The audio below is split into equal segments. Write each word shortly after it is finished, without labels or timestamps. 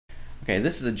Okay,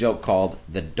 this is a joke called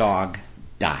The Dog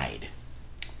Died.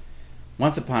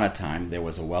 Once upon a time, there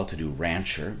was a well-to-do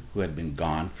rancher who had been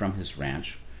gone from his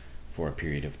ranch for a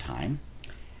period of time.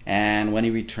 And when he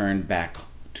returned back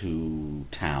to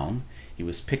town, he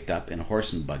was picked up in a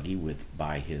horse and buggy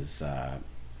by his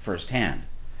first hand.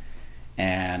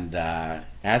 And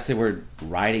as they were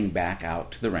riding back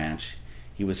out to the ranch,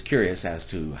 he was curious as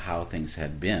to how things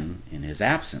had been in his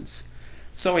absence.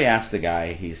 So he asked the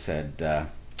guy, he said,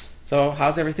 so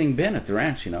how's everything been at the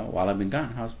ranch, while I've been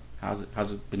gone? How's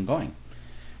it been going?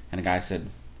 And the guy said,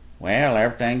 well,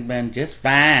 everything's been just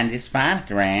fine at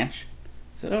the ranch.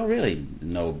 I said, oh, really?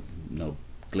 No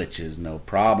glitches, no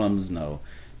problems, no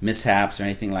mishaps or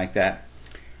anything like that?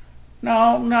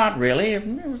 No, not really.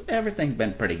 Everything's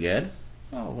been pretty good.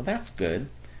 Oh, well, that's good.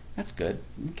 That's good.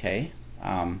 Okay.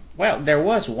 Well, there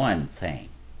was one thing.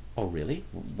 Oh, really?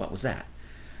 What was that?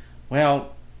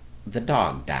 Well, the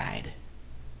dog died.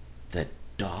 The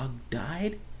dog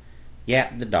died?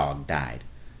 Yeah, the dog died.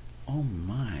 Oh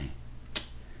my.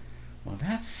 Well,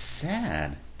 that's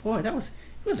sad. Boy, it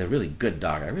was a really good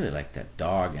dog. I really liked that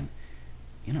dog, and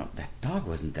that dog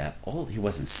wasn't that old. He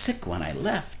wasn't sick when I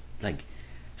left. Like,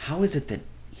 how is it that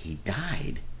he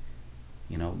died?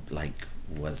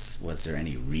 Was there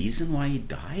any reason why he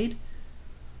died?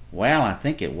 Well, I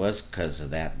think it was because of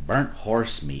that burnt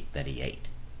horse meat that he ate.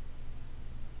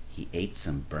 He ate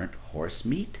some burnt horse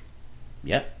meat?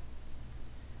 Yep.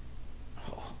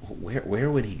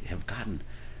 Where would he have gotten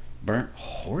burnt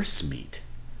horse meat?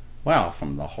 Well,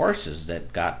 from the horses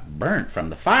that got burnt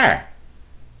from the fire.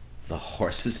 The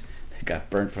horses that got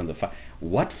burnt from the fire.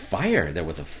 What fire? There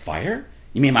was a fire?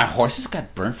 You mean my horses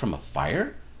got burnt from a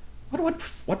fire?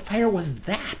 What fire was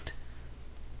that?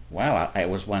 Well,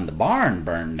 it was when the barn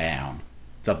burned down.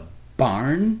 The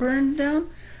barn burned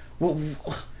down? Well,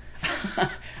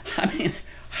 I mean,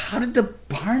 how did the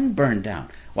barn burn down?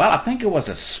 Well, I think it was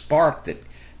a spark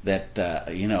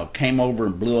that came over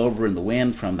and blew over in the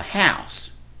wind from the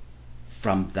house.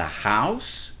 From the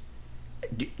house?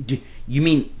 You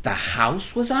mean the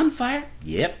house was on fire?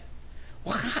 Yep.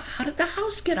 Well, how did the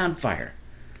house get on fire?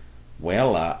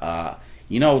 Well,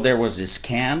 there was this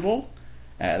candle.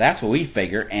 That's what we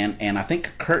figure. And I think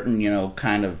a curtain,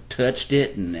 kind of touched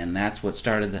it, and that's what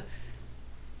started the...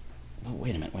 Well,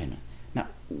 wait a minute. Now,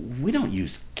 we don't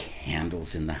use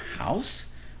candles in the house.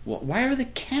 Well, why are the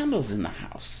candles in the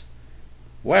house?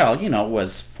 Well, it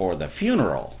was for the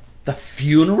funeral. The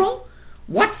funeral?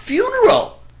 What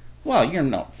funeral?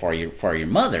 Well, for your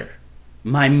mother.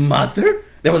 My mother?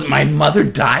 My mother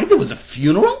died? There was a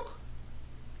funeral?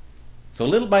 So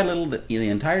little by little, the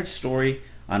entire story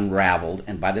unraveled,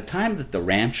 and by the time that the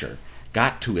rancher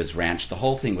got to his ranch, the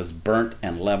whole thing was burnt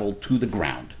and leveled to the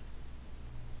ground.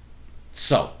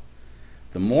 So,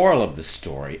 the moral of the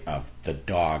story of The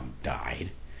Dog Died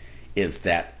is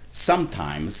that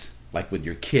sometimes, like with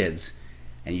your kids,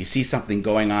 and you see something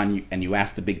going on and you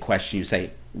ask the big question, you say,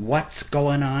 what's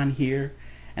going on here?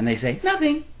 And they say,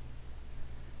 nothing.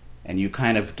 And you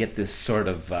kind of get this sort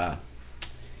of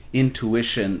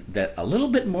intuition that a little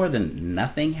bit more than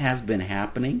nothing has been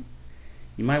happening.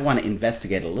 You might want to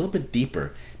investigate a little bit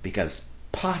deeper, because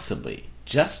possibly,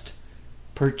 just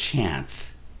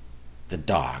perchance, the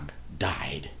dog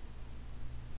died.